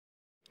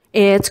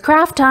It's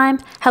craft time!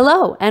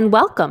 Hello and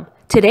welcome!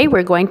 Today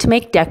we're going to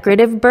make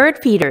decorative bird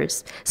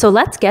feeders, so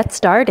let's get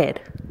started.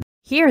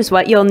 Here's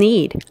what you'll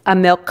need: a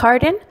milk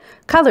carton,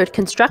 colored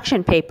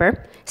construction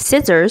paper,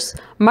 scissors,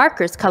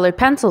 markers, colored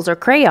pencils or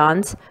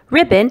crayons,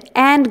 ribbon,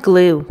 and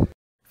glue.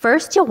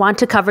 First, you'll want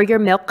to cover your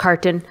milk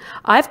carton.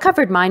 I've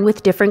covered mine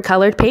with different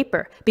colored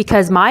paper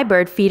because my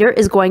bird feeder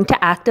is going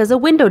to act as a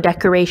window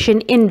decoration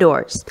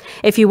indoors.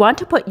 If you want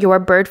to put your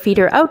bird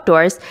feeder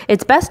outdoors,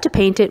 it's best to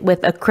paint it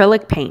with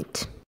acrylic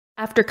paint.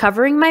 After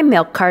covering my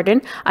milk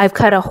carton, I've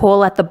cut a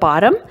hole at the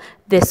bottom.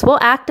 This will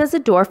act as a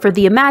door for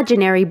the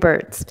imaginary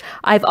birds.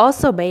 I've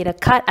also made a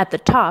cut at the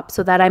top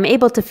so that I'm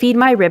able to feed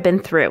my ribbon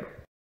through.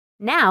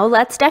 Now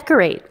let's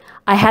decorate.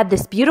 I had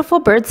this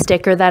beautiful bird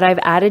sticker that I've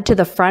added to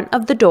the front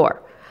of the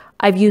door.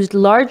 I've used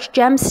large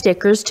gem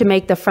stickers to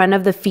make the front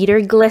of the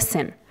feeder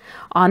glisten.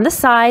 On the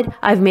side,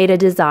 I've made a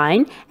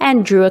design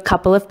and drew a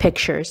couple of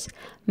pictures.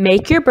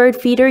 Make your bird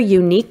feeder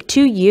unique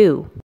to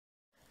you.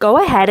 Go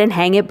ahead and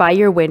hang it by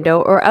your window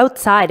or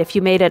outside if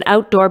you made an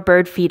outdoor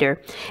bird feeder.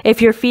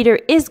 If your feeder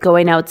is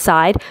going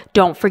outside,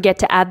 don't forget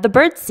to add the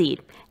bird seed.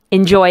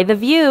 Enjoy the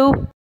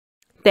view!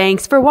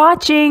 Thanks for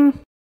watching!